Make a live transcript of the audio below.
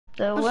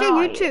So What's where your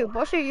are YouTube? you?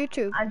 What's your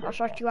YouTube? I'm I'll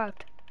search you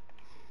out.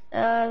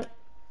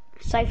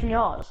 Siphon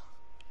yours.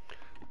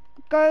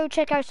 Go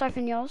check out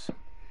Siphon Yours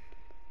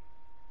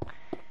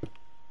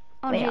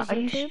on Wait, his are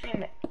you YouTube.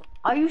 streaming?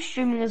 Are you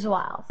streaming as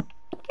well?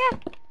 Yeah.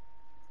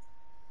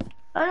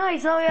 Oh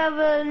nice, now we have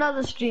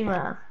another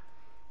streamer.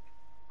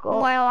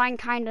 Cool. Well, I'm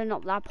kind of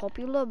not that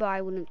popular, but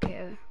I wouldn't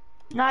care.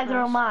 Neither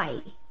am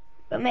I.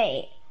 But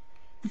mate,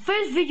 the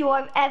first video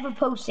I've ever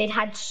posted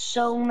had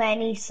so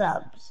many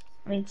subs.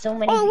 I mean, so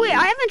many Oh wait, views.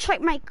 I haven't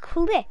checked my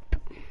clip.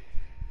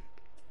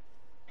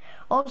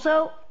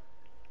 Also,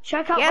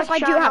 check out Yes, my I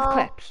channel. do have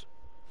clips.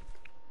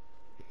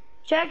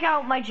 Check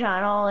out my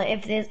channel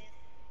if there's,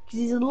 because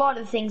there's a lot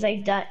of things I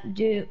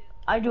do.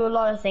 I do a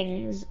lot of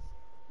things,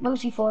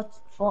 mostly for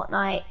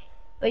Fortnite.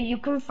 But you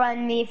can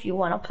friend me if you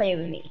want to play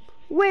with me.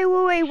 Wait,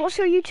 what's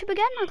your YouTube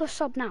again? I got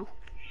sub now.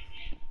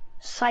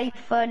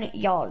 Siphon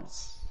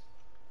Yours.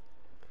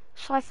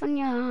 Siphon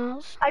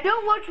Yours. I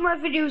don't watch my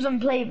videos on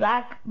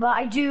playback, but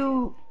I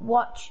do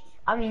watch.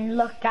 I mean,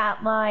 look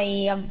at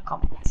my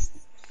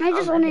comments. I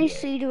just on my want to videos.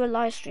 see you do a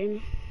live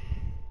stream.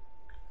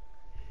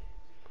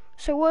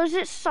 So what is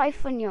it?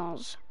 Siphon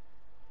Yours.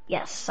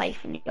 Yes,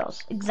 Siphon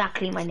Yours.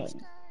 Exactly my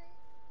name.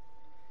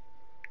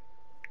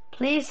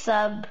 Please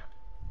sub.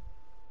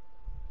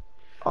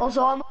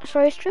 Also, I'm.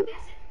 Sorry, stream. The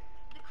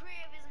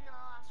creative isn't gonna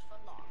last for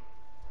long.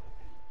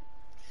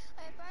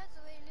 By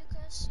the way,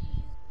 Lucas,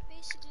 you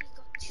basically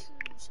got 2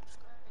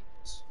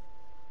 subscribers.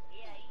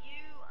 Yeah,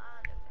 you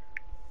and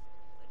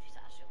which is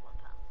actually £1.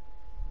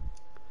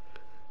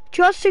 Do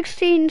you have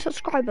 16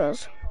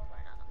 subscribers?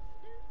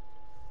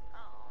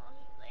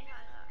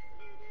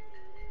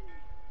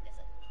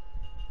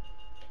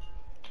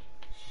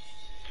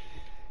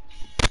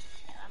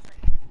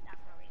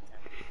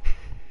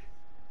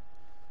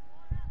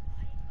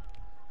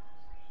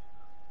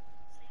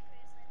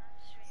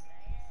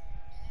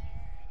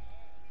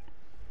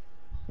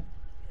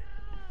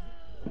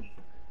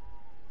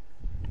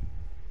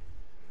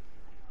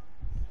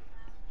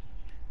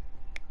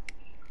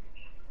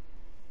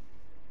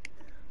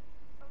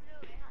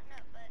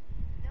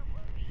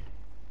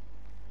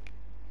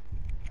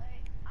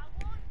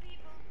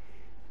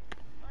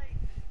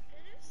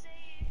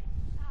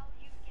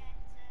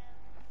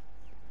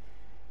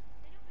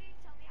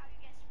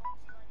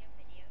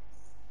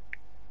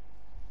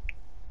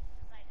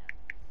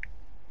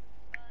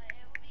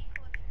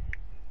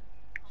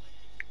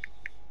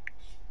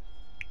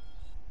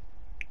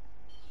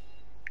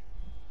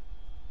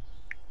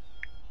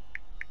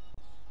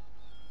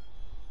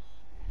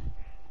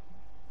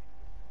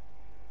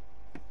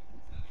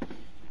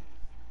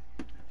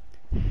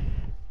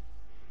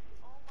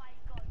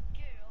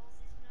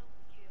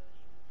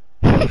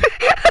 I'm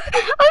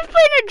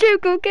playing a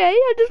joke, okay?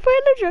 I'm just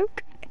playing a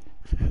joke.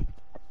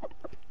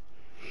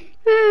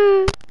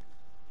 How'd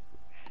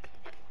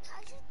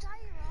you dye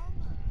your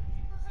armor? I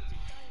don't know how to dye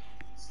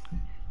this.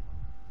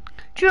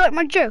 Do you like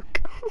my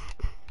joke? I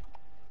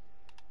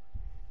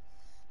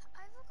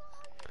forgot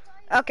how you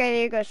dye Okay,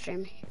 there you go, stream.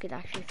 You could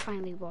actually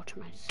finally watch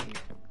my stream.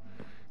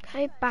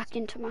 Okay, back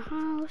into my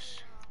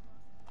house.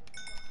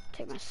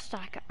 Take my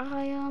stack of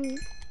iron.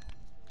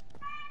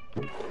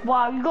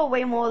 Wow, you got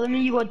way more than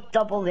me. You got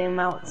double the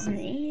amount as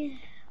me.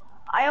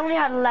 I only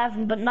had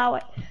 11, but now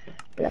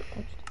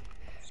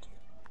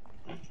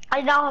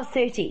I now have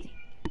 30.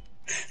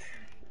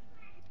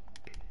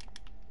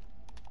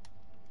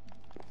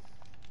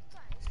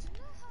 guys, do you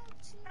know how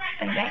to...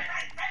 Okay.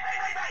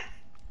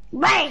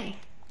 Bang!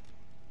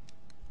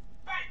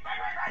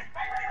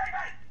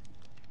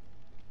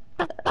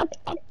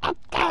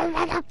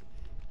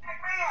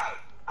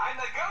 I'm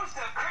the ghost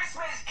of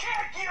Christmas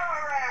Kick Your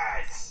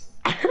Ass!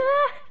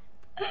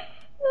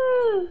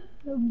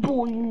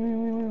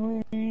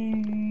 Boing.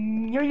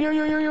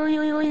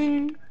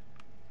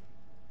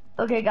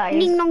 Okay, guys.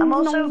 Ding dong, I'm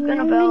also dong,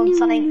 gonna build ding,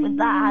 something with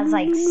that has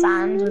like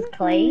sand with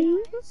clay.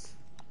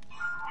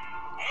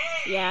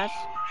 Yes.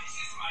 This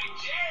is my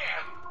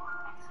jam!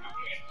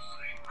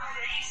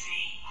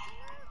 Crazy!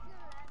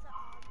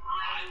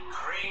 I'm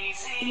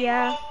crazy!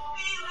 Yeah.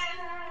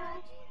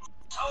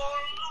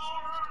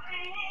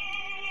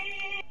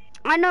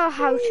 I know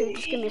how to.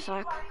 Just give me a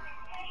sec.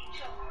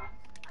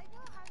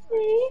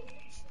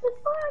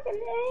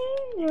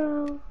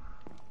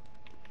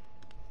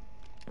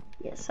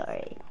 Yeah,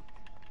 sorry.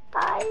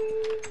 I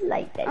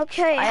like that.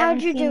 Okay, I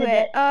how'd haven't you seen do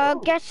the it?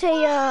 Get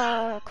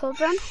a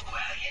cauldron.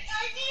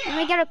 Let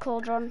me get a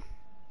cauldron.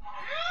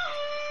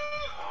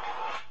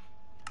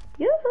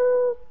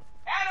 Yoo-hoo.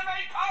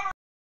 Anime power!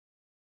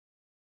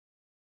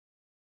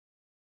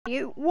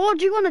 What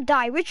do you want to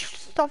dye? Which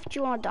stuff do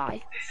you want to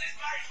dye? This is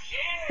my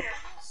jam!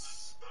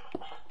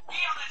 You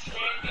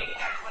understand me?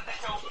 That's what the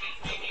dope is,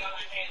 baby.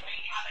 Understand me?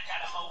 I'm the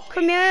dynamo.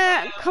 Come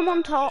here, come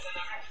on top.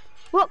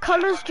 What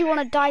colours do you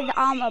want to dye the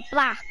armor?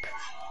 Black.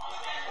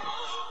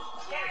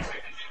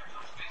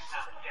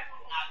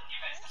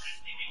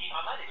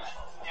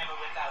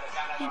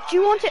 Do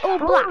you want it all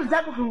Oh, black?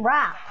 that can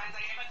rap.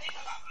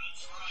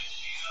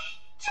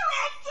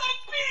 Drop the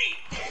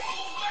beat!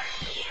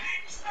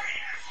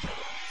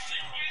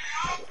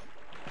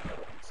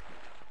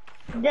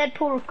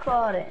 Deadpool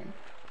recording.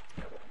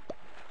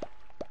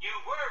 You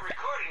were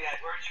recording that,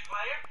 weren't you,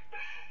 player?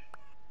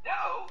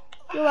 No.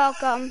 You're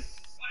welcome.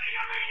 What do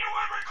you mean you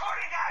were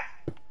recording that?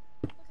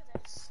 Look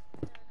at this.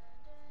 Look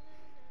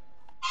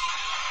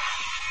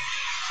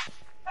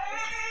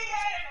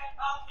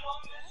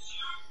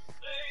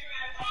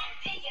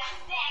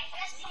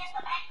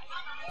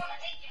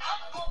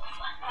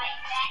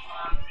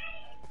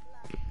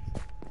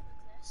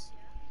at this,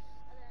 yeah.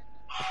 And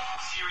then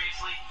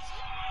Seriously?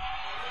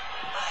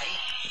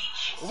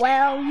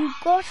 Well, you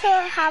gotta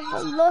have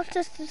a lot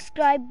of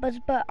subscribers,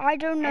 but I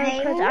don't know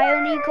because I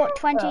only got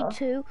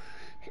 22.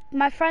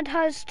 My friend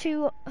has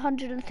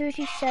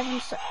 233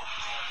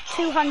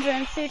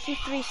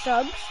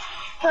 subs,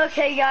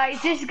 Okay,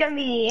 guys, this is gonna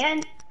be the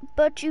end.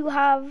 but you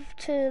have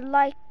to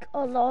like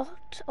a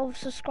lot of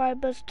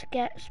subscribers to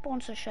get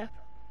sponsorship.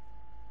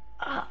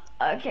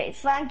 Okay,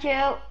 thank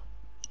you.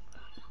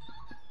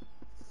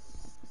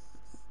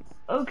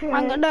 Okay.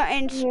 I'm gonna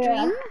end stream,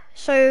 Yeah.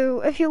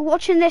 so if you're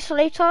watching this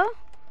later,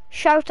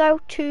 shout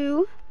out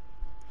to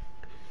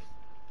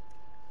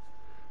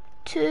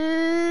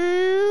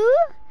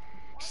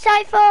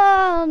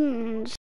Siphons.